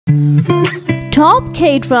Top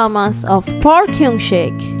K-dramas of Park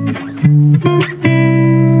Hyung-sik.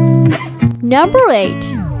 Number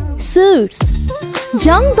 8. Suits.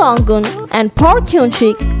 Jang Dong-gun and Park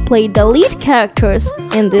Hyung-sik played the lead characters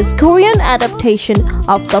in this Korean adaptation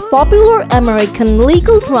of the popular American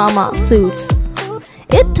legal drama Suits.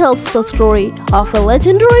 It tells the story of a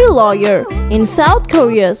legendary lawyer in South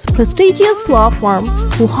Korea's prestigious law firm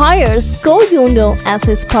who hires Go Yoon-do as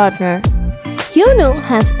his partner. Yoon-do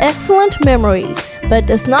has excellent memory but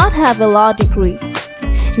does not have a law degree.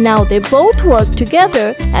 Now they both work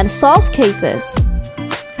together and solve cases.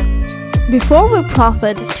 Before we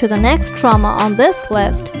proceed to the next drama on this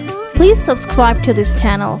list, please subscribe to this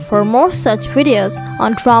channel for more such videos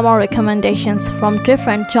on drama recommendations from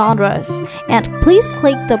different genres, and please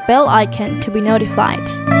click the bell icon to be notified.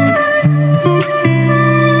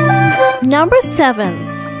 Number 7.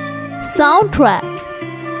 Soundtrack.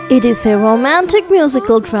 It is a romantic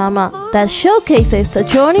musical drama that showcases the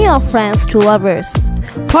journey of friends to lovers.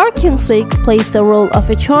 Park Hyung-sik plays the role of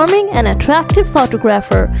a charming and attractive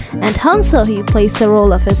photographer, and Han So-hee plays the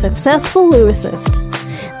role of a successful lyricist.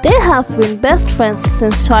 They have been best friends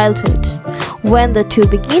since childhood. When the two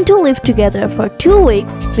begin to live together for 2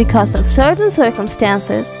 weeks because of certain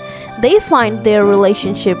circumstances, they find their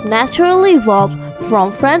relationship naturally evolved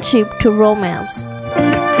from friendship to romance.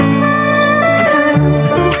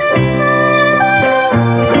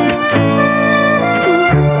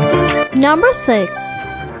 Number 6.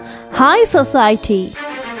 High Society.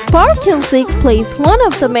 Park Hyung-sik plays one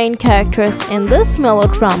of the main characters in this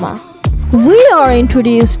melodrama. We are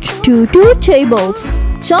introduced to two chaebols,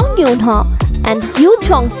 Jung Yoon-ha and Lee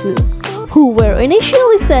Jong Suk, who were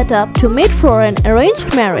initially set up to meet for an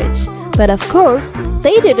arranged marriage, but of course,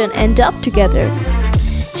 they didn't end up together.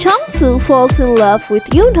 Jong Suk falls in love with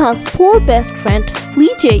Yoon-ha's poor best friend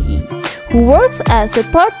Lee Jae, who works as a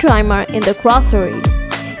part-timer in the grocery.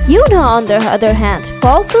 Yoon-ha, on the other hand,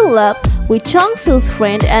 falls in love with Jong Suk's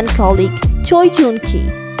friend and colleague Choi Joon-ki.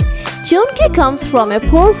 Joon-ki comes from a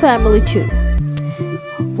poor family too.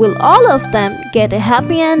 Will all of them get a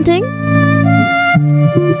happy ending?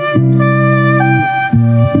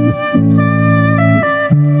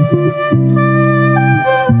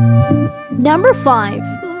 Number 5.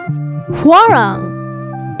 Hwarang.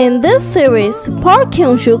 In this series, Park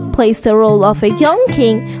Hyung-sik plays the role of a young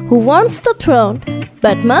king who wants the throne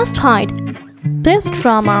but must hide. This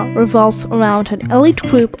drama revolves around an elite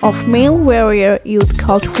group of male warrior youth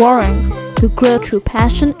called Hwarang, who grow through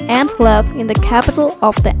passion and love in the capital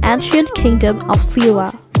of the ancient kingdom of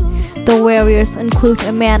Silla. The warriors include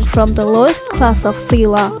a man from the lowest class of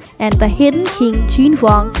Silla and the hidden king Jin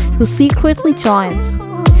Wang, who secretly joins.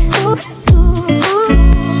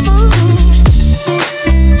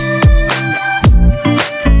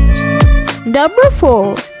 Number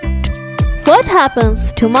 4. What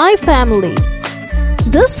Happens to My Family?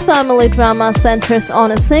 This family drama centers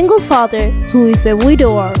on a single father who is a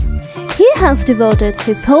widower. He has devoted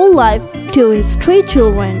his whole life to his 3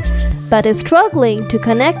 children, but is struggling to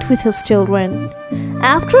connect with his children.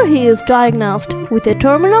 After he is diagnosed with a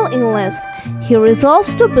terminal illness, he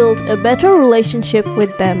resolves to build a better relationship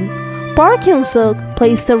with them. Park Hyung-sik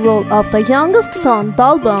plays the role of the youngest son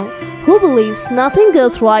Dalbong, who believes nothing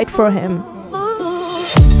goes right for him.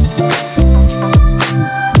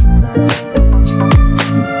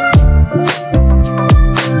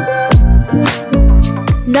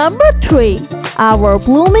 Number 3. Our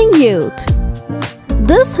Blooming Youth.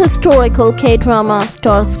 This historical K-drama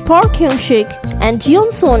stars Park Hyung-sik and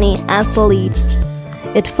Jeon So-ni as the leads.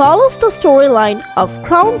 It follows the storyline of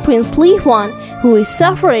Crown Prince Lee Hwan, who is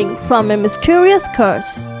suffering from a mysterious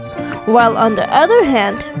curse. While on the other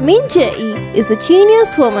hand, Min Jae is a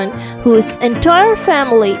genius woman whose entire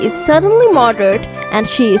family is suddenly murdered, and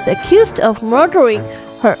she is accused of murdering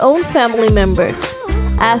her own family members.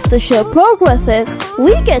 As the show progresses,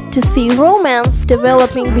 we get to see romance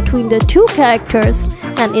developing between the two characters,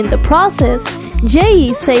 and in the process,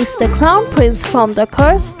 Jae saves the Crown Prince from the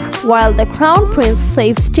curse, while the Crown Prince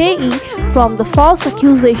saves Jae from the false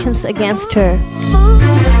accusations against her.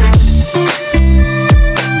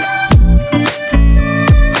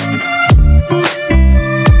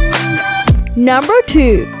 Number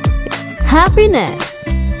 2. Happiness.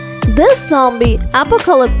 This zombie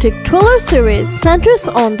apocalyptic thriller series centers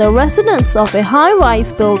on the residents of a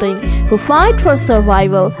high-rise building who fight for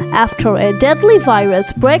survival after a deadly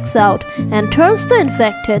virus breaks out and turns the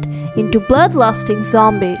infected into bloodlusting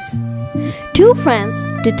zombies. Two friends,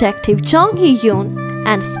 Detective Jung Hee-yoon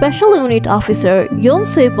and Special Unit Officer Yoon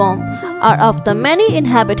Se-bom are of the many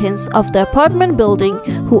inhabitants of the apartment building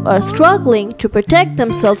who are struggling to protect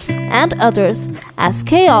themselves and others as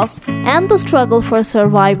chaos and the struggle for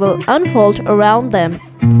survival unfold around them.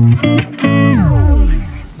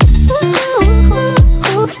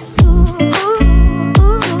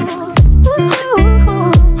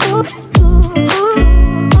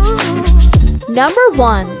 Number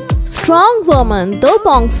 1. Strong Woman Do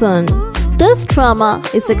Bong-sun. This drama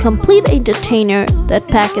is a complete entertainer that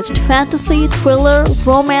packaged fantasy, thriller,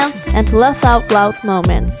 romance, and laugh-out-loud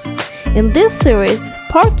moments. In this series,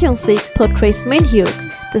 Park Hyung-sik portrays Min Hyuk,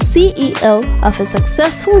 the CEO of a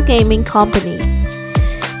successful gaming company.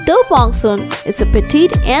 Do Bong-sun is a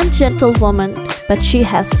petite and gentle woman, but she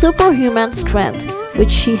has superhuman strength, which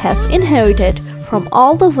she has inherited from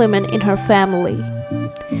all the women in her family.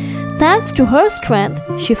 Thanks to her strength,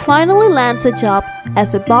 she finally lands a job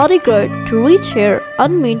as a bodyguard to reach her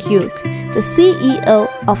on Min Hyuk, the CEO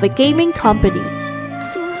of a gaming company.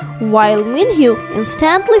 While Min Hyuk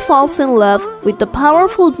instantly falls in love with the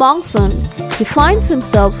powerful Bong-sun, he finds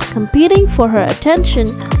himself competing for her attention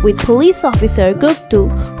with police officer Guk-do,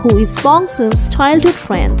 who is Bong-sun's childhood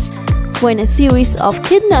friend. When a series of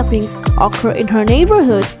kidnappings occur in her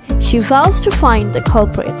neighborhood, she vows to find the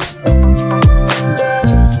culprit.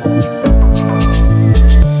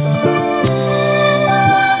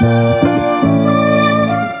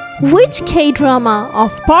 Which K-drama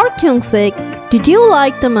of Park Hyung-sik did you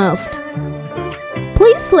like the most?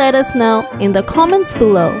 Please let us know in the comments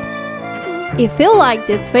below. If you like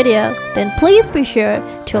this video, then please be sure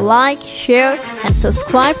to like, share, and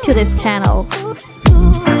subscribe to this channel.